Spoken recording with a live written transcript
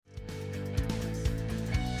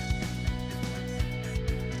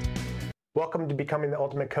Welcome to Becoming the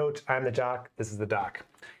Ultimate Coach. I'm the Jock. This is the Doc.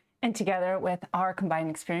 And together with our combined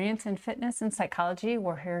experience in fitness and psychology,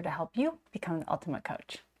 we're here to help you become the ultimate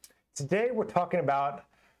coach. Today we're talking about,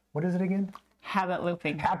 what is it again? Habit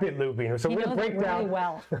looping. Habit looping. So we're going to break down. Really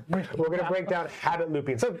well. We're going to break down habit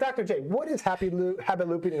looping. So Dr. J, what is habit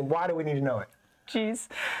looping and why do we need to know it? Jeez.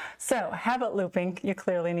 So habit looping, you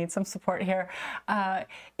clearly need some support here,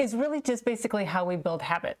 is really just basically how we build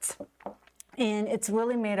habits. And it's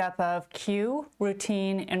really made up of cue,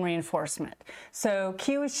 routine, and reinforcement. So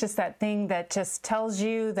cue is just that thing that just tells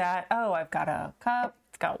you that, oh, I've got a cup,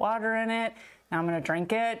 it's got water in it, now I'm going to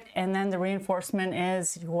drink it. And then the reinforcement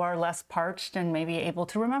is you are less parched and maybe able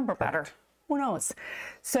to remember better. Who knows?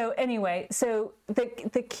 So anyway, so the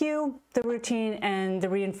cue, the routine, and the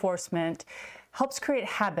reinforcement helps create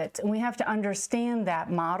habits. And we have to understand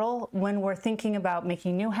that model when we're thinking about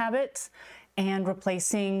making new habits and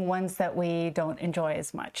replacing ones that we don't enjoy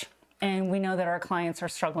as much. And we know that our clients are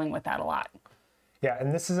struggling with that a lot. Yeah,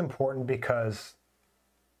 and this is important because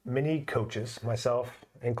many coaches, myself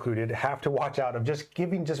included, have to watch out of just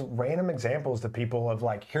giving just random examples to people of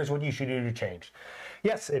like, here's what you should do to change.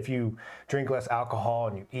 Yes, if you drink less alcohol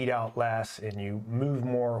and you eat out less and you move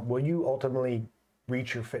more, will you ultimately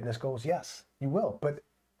reach your fitness goals? Yes, you will. But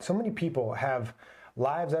so many people have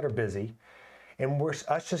lives that are busy, and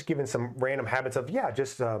us just giving some random habits of,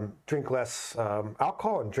 just drink less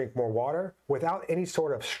alcohol and drink more water without any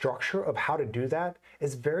sort of structure of how to do that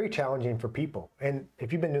is very challenging for people. And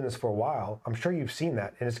if you've been doing this for a while, I'm sure you've seen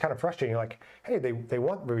that. And it's kind of frustrating. You're like, hey, they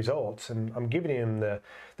want results and I'm giving them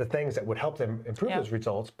the things that would help them improve those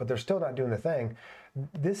results, but they're still not doing the thing.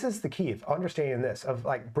 This is the key of understanding this, of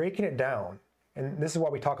like breaking it down. And this is why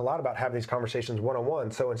we talk a lot about having these conversations one-on-one.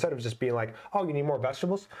 So instead of just being like, oh, you need more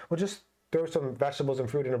vegetables? Well, just throw some vegetables and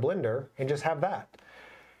fruit in a blender and just have that.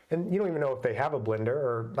 And you don't even know if they have a blender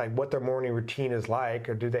or like what their morning routine is like,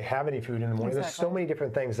 or do they have any food in the morning? Exactly. There's so many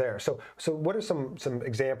different things there. So what are some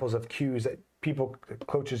examples of cues that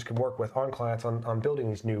coaches can work with on clients on building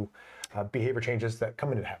these new behavior changes that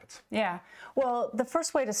come into habits? Yeah. Well, the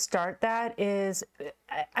first way to start that is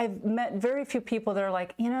I've met very few people that are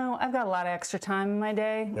like, I've got a lot of extra time in my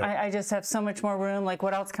day. Yep. I just have so much more room. Like,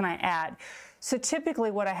 what else can I add? So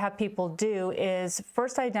typically what I have people do is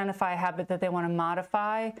first identify a habit that they want to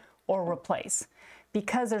modify or replace,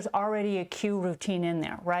 because there's already a cue routine in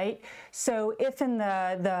there, right? So if in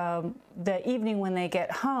the evening when they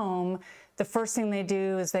get home, the first thing they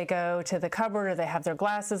do is they go to the cupboard or they have their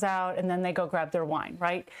glasses out and then they go grab their wine,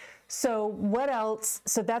 right? So what else?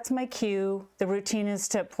 So that's my cue. The routine is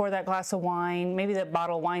to pour that glass of wine, maybe the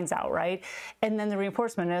bottle of wine's out, right? And then the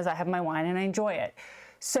reinforcement is I have my wine and I enjoy it.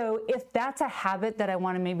 So if that's a habit that I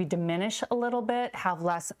want to maybe diminish a little bit, have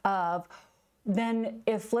less of, then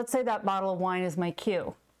if, let's say that bottle of wine is my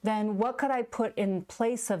cue, then what could I put in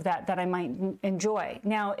place of that I might enjoy?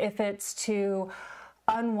 Now, if it's to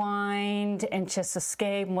unwind and just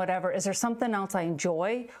escape, whatever, is there something else I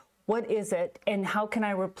enjoy? What is it, and how can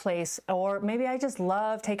I replace? Or maybe I just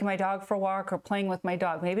love taking my dog for a walk or playing with my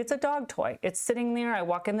dog. Maybe it's a dog toy. It's sitting there. I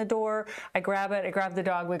walk in the door, I grab it, I grab the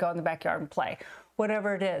dog, we go in the backyard and play.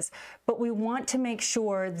 Whatever it is. But we want to make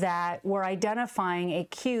sure that we're identifying a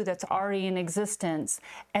cue that's already in existence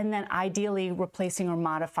and then ideally replacing or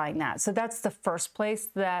modifying that. So that's the first place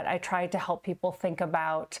that I try to help people think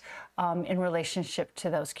about in relationship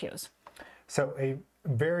to those cues. So a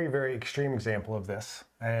very, very extreme example of this,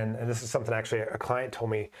 and this is something actually a client told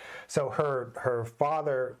me. So her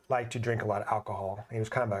father liked to drink a lot of alcohol. He was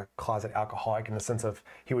kind of a closet alcoholic in the sense of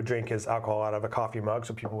he would drink his alcohol out of a coffee mug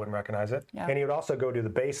so people wouldn't recognize it. Yeah. And he would also go to the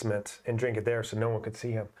basement and drink it there so no one could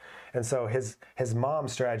see him. And so his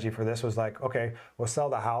mom's strategy for this was like, okay, we'll sell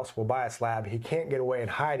the house, we'll buy a slab. He can't get away and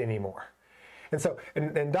hide anymore. And so,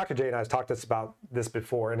 and Dr. J and I have talked about this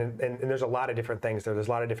before, and there's a lot of different things there. There's a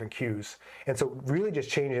lot of different cues. And so really just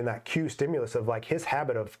changing that cue stimulus of like his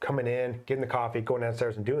habit of coming in, getting the coffee, going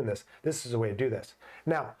downstairs and doing this is a way to do this.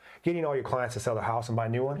 Now, getting all your clients to sell their house and buy a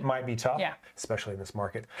new one might be tough, especially in this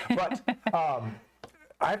market. But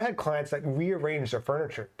I've had clients that rearrange their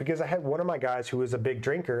furniture, because I had one of my guys who was a big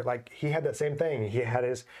drinker. Like, he had that same thing. He had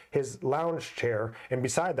his lounge chair, and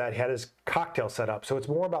beside that he had his cocktail set up. So it's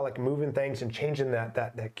more about like moving things and changing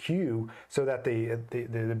that cue so that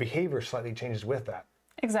the behavior slightly changes with that.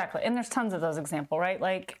 Exactly. And there's tons of those examples, right?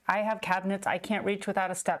 Like, I have cabinets I can't reach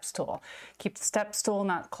without a step stool. Keep the step stool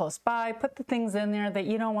not close by. Put the things in there that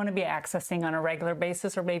you don't want to be accessing on a regular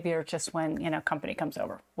basis, or maybe it's just when, company comes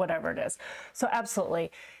over, whatever it is. So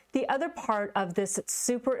absolutely. The other part of this that's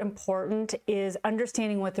super important is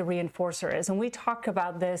understanding what the reinforcer is. And we talk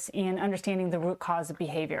about this in understanding the root cause of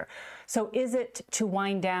behavior. So is it to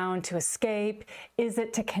wind down, to escape? Is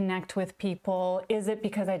it to connect with people? Is it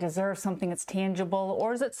because I deserve something that's tangible?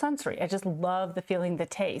 Or is it sensory? I just love the feeling, the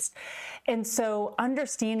taste. And so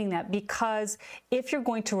understanding that, because if you're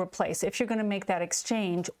going to replace, if you're going to make that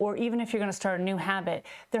exchange, or even if you're going to start a new habit,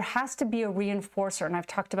 there has to be a reinforcer. And I've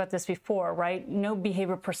talked about this before, right? No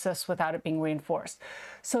behavior persists without it being reinforced.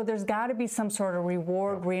 So there's got to be some sort of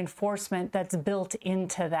reward reinforcement that's built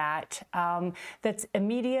into that, that's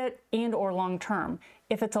immediate and or long-term.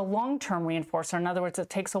 If it's a long-term reinforcer, in other words, it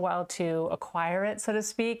takes a while to acquire it, so to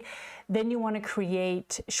speak, then you want to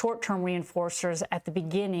create short-term reinforcers at the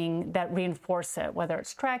beginning that reinforce it, whether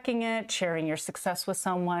it's tracking it, sharing your success with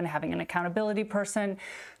someone, having an accountability person,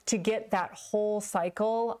 to get that whole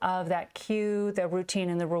cycle of that cue, the routine,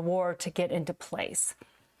 and the reward to get into place.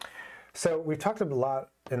 So we've talked a lot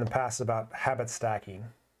in the past about habit stacking.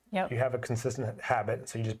 Yep. You have a consistent habit,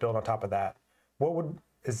 so you just build on top of that. What would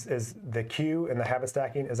is the cue and the habit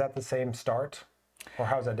stacking, is that the same start, or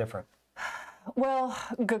how is that different? Well,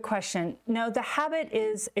 good question. No, the habit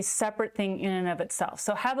is a separate thing in and of itself.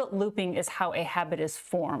 So habit looping is how a habit is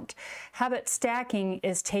formed. Habit stacking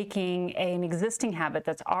is taking an existing habit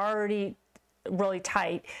that's already really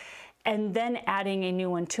tight and then adding a new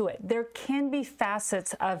one to it. There can be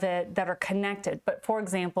facets of it that are connected. But for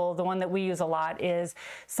example, the one that we use a lot is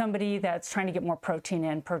somebody that's trying to get more protein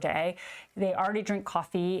in per day. They already drink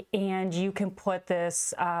coffee, and you can put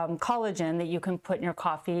this collagen that you can put in your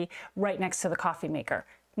coffee right next to the coffee maker.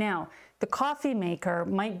 Now, the coffee maker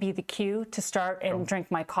might be the cue to start and drink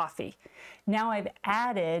my coffee. Now I've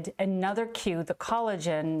added another cue, the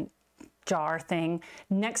collagen jar thing,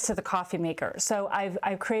 next to the coffee maker. So I've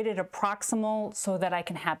created a proximal so that I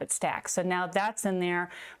can habit stack. So now that's in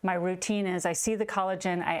there. My routine is I see the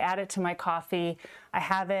collagen, I add it to my coffee, I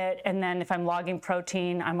have it, and then if I'm logging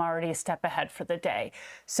protein, I'm already a step ahead for the day.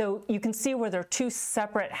 So you can see where they're two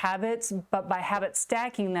separate habits, but by habit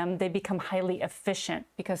stacking them, they become highly efficient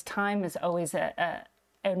because time is always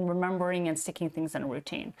and remembering and sticking things in a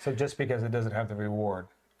routine. So just because it doesn't have the reward,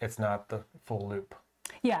 it's not the full loop.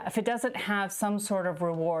 Yeah, if it doesn't have some sort of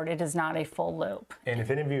reward, it is not a full loop. And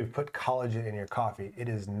if any of you have put collagen in your coffee, it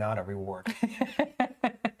is not a reward.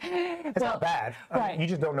 It's not bad. Right. You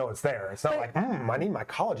just don't know it's there. It's not like, I need my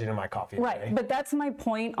collagen in my coffee today. Right, but that's my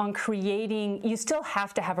point on creating. You still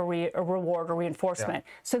have to have a reward or reinforcement.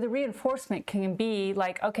 Yeah. So the reinforcement can be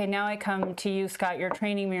like, okay, now I come to you, Scott, you're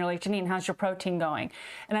training me. You're like, Janine, how's your protein going?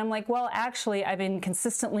 And I'm like, well, actually, I've been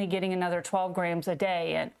consistently getting another 12 grams a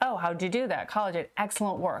day. And, oh, how'd you do that? Collagen,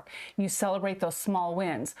 excellent work. And you celebrate those small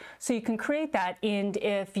wins. So you can create that. And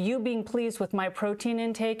if you being pleased with my protein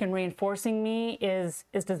intake and reinforcing me is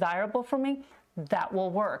desirable for me, that will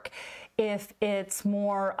work. If it's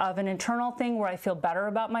more of an internal thing where I feel better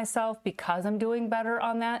about myself because I'm doing better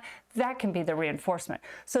on that, that can be the reinforcement.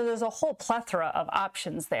 So there's a whole plethora of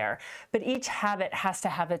options there, but each habit has to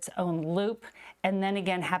have its own loop. And then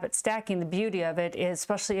again, habit stacking, the beauty of it is,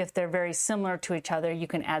 especially if they're very similar to each other, you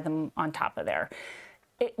can add them on top of there.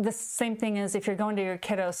 The same thing is if you're going to your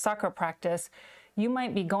kiddo's soccer practice, you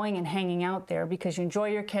might be going and hanging out there because you enjoy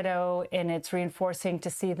your kiddo and it's reinforcing to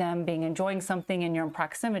see them enjoying something and you're in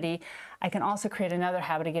proximity. I can also create another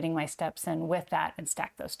habit of getting my steps in with that and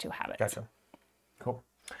stack those two habits. Gotcha. Cool.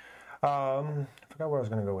 I forgot where I was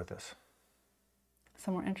going to go with this.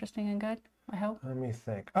 Somewhere interesting and good, I hope. Let me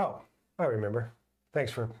think. Oh, I remember.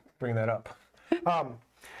 Thanks for bringing that up.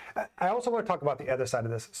 I also want to talk about the other side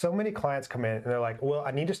of this. So many clients come in and they're like, well,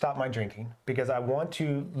 I need to stop my drinking because I want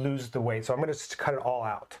to lose the weight. So I'm going to cut it all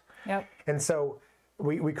out. Yep. And so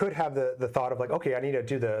we could have the thought of like, okay, I need to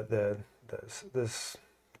do this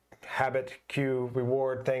habit cue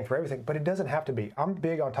reward thing for everything, but it doesn't have to be. I'm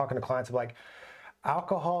big on talking to clients of like,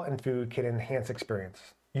 alcohol and food can enhance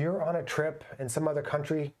experience. You're on a trip in some other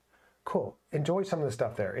country. Cool. Enjoy some of the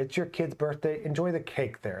stuff there. It's your kid's birthday. Enjoy the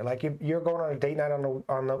cake there. Like if you're going on a date night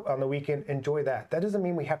on the weekend, enjoy that. That doesn't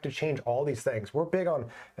mean we have to change all these things. We're big on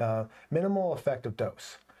minimal effective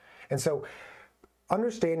dose. And so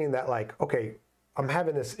understanding that like, okay, I'm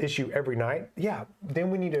having this issue every night. Yeah, then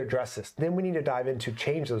we need to address this. Then we need to dive into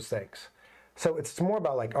change those things. So it's more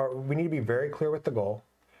about like, we need to be very clear with the goal.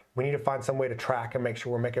 We need to find some way to track and make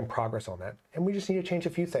sure we're making progress on that. And we just need to change a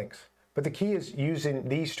few things. But the key is using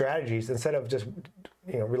these strategies instead of just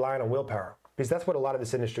relying on willpower, because that's what a lot of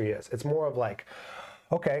this industry is. It's more of like,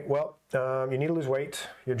 okay, well, you need to lose weight.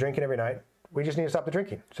 You're drinking every night. We just need to stop the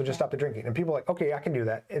drinking. So just stop the drinking. And people are like, okay, I can do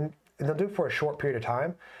that. And they'll do it for a short period of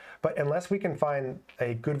time. But unless we can find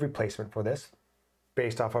a good replacement for this,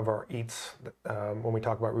 based off of our eats when we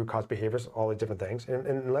talk about root cause behaviors, all these different things. And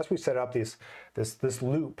unless we set up this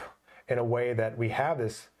loop in a way that we have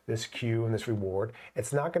this cue and this reward,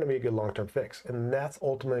 it's not going to be a good long-term fix. And that's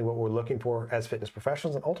ultimately what we're looking for as fitness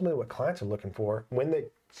professionals, and ultimately what clients are looking for when they're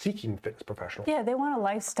seeking fitness professionals. Yeah, they want a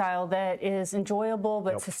lifestyle that is enjoyable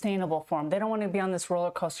but sustainable for them. They don't want to be on this roller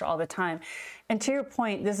coaster all the time. And to your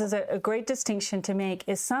point, this is a great distinction to make,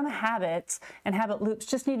 is some habits and habit loops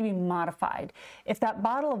just need to be modified. If that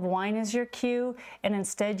bottle of wine is your cue and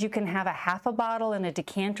instead you can have a half a bottle and a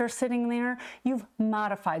decanter sitting there, you've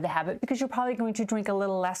modified the habit because you're probably going to drink a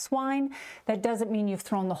little less wine. That doesn't mean you've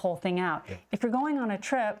thrown the whole thing out. Yeah. If you're going on a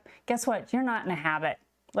trip, guess what? You're not in a habit.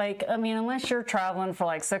 Like, I mean, unless you're traveling for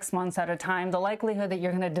like 6 months at a time, the likelihood that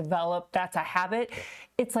you're going to develop that's a habit,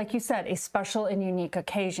 it's like you said, a special and unique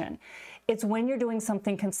occasion. It's when you're doing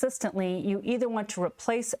something consistently, you either want to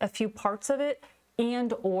replace a few parts of it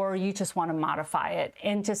and or you just want to modify it.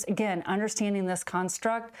 And just, again, understanding this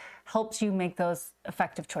construct helps you make those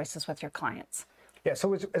effective choices with your clients. Yeah,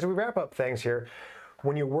 so as we wrap up things here,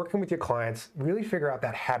 when you're working with your clients, really figure out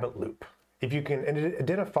that habit loop. If you can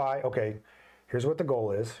identify, okay, here's what the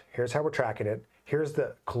goal is, here's how we're tracking it, here's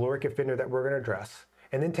the caloric offender that we're going to address,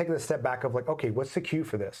 and then taking a step back of like, okay, what's the cue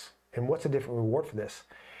for this? And what's a different reward for this?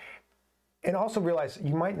 And also realize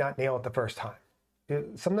you might not nail it the first time.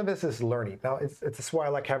 Some of this is learning. Now, it's why I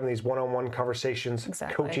like having these one-on-one conversations,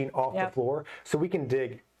 coaching off the floor, so we can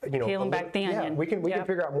dig, peeling back the onion. We can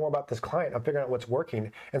figure out more about this client. I'm figuring out what's working,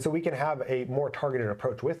 and so we can have a more targeted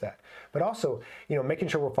approach with that. But also, making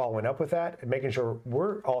sure we're following up with that, and making sure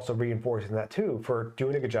we're also reinforcing that too for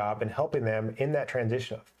doing a good job and helping them in that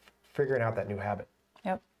transition of figuring out that new habit.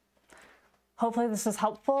 Yep. Hopefully this is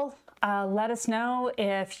helpful. Let us know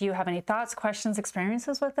if you have any thoughts, questions,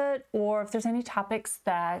 experiences with it, or if there's any topics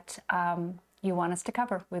that you want us to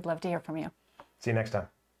cover. We'd love to hear from you. See you next time.